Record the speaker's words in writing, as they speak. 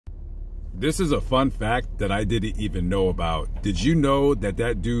this is a fun fact that I didn't even know about. Did you know that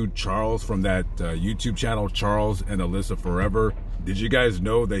that dude Charles from that YouTube channel, Charles and Alyssa Forever, did you guys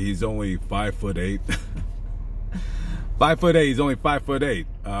know that he's only 5'8"? 5'8", he's only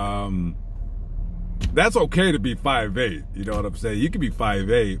 5'8". That's okay to be 5'8", you know what I'm saying? You can be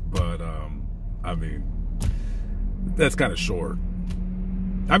 5'8", but I mean, that's kind of short.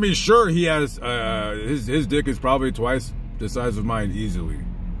 I mean, sure, he has his dick is probably twice the size of mine easily.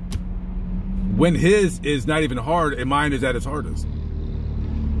 When his is not even hard and mine is at its hardest.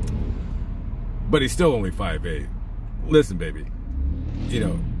 But he's still only 5'8". Listen, baby, you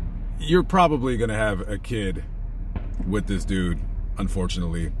know, you're probably gonna have a kid with this dude.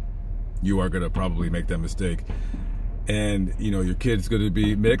 Unfortunately, you are gonna probably make that mistake, and you know your kid's gonna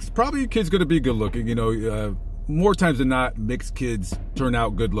be mixed. Probably your kid's gonna be good looking. You know, more times than not, mixed kids turn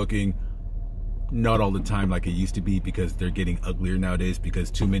out good looking. Not all the time like it used to be, because they're getting uglier nowadays, because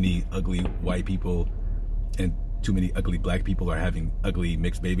too many ugly white people and too many ugly black people are having ugly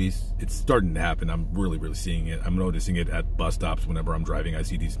mixed babies. It's starting to happen. I'm really seeing it. I'm noticing it at bus stops. Whenever I'm driving, I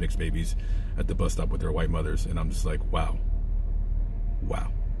see these mixed babies at the bus stop with their white mothers, and I'm just like, wow.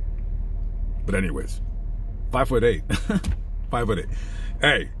 But anyways, 5'8". 5'8".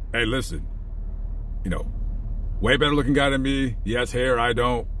 Hey, listen, you know, way better looking guy than me. He has hair, I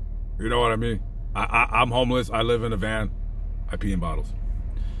don't. You know what I mean? I'm homeless. I live in a van. I pee in bottles.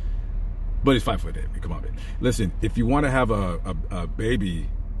 But he's 5'8". I mean, come on, man. Listen, if you want to have a baby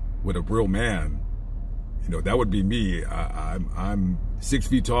with a real man, you know, that would be me. I'm 6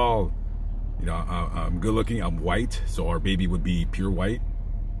 feet tall. You know, I'm good looking. I'm white, so our baby would be pure white.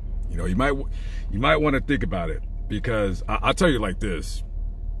 You know, you might want to think about it, because I'll tell you like this: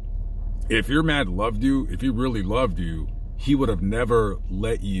 if your man loved you, if he really loved you, he would have never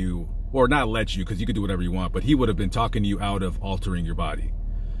let you, or not let you, because you could do whatever you want, but he would have been talking you out of altering your body.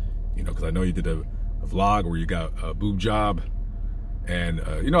 You know, because I know you did a vlog where you got a boob job, and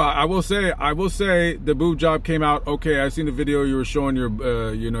you know, I will say the boob job came out okay. I seen the video you were showing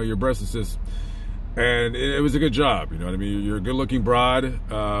your you know, your breast assist, and it was a good job. You know what I mean? You're a good-looking broad.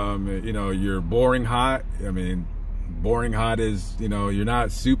 You know, you're boring hot. I mean, boring hot is, you know, you're not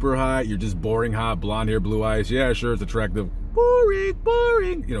super hot. You're just boring hot. Blonde hair, blue eyes. Yeah, sure, it's attractive.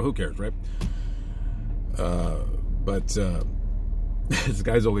 Boring. You know, who cares, right? But this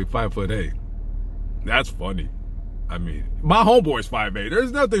guy's only 5'8". That's funny. I mean, my homeboy's 5'8".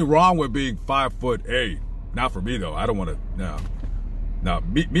 There's nothing wrong with being 5'8". Not for me though. I don't want to. No.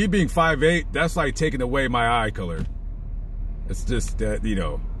 Me being 5'8", that's like taking away my eye color. It's just that, you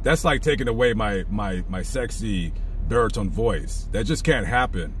know, that's like taking away my sexy baritone voice. That just can't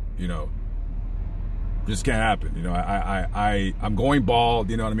happen. You know. Just can't happen. You know, I'm going bald.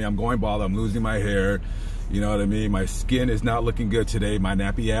 You know what I mean? I'm going bald. I'm losing my hair. You know what I mean? My skin is not looking good today. My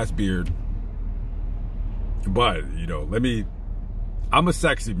nappy ass beard. But you know, I'm a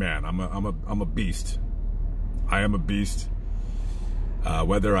sexy man. I'm a beast. I am a beast.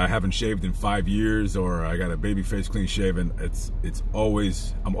 Whether I haven't shaved in 5 years or I got a baby face clean shaven,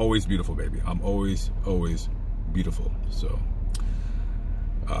 I'm always beautiful, baby. I'm always beautiful. So.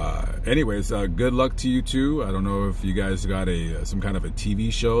 Anyways, good luck to you too. I don't know if you guys got some kind of a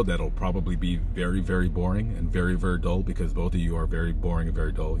TV show that'll probably be very boring and very dull, because both of you are very boring and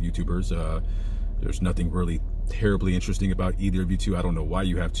very dull YouTubers. There's nothing really terribly interesting about either of you two. I don't know why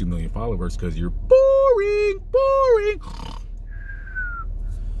you have 2 million followers, because you're boring.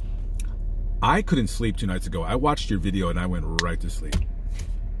 I couldn't sleep 2 nights ago. I watched your video and I went right to sleep.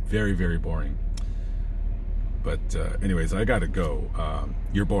 Very boring. But anyways, I gotta go.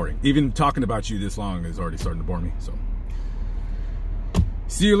 You're boring. Even talking about you this long is already starting to bore me. So,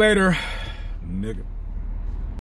 see you later, nigga.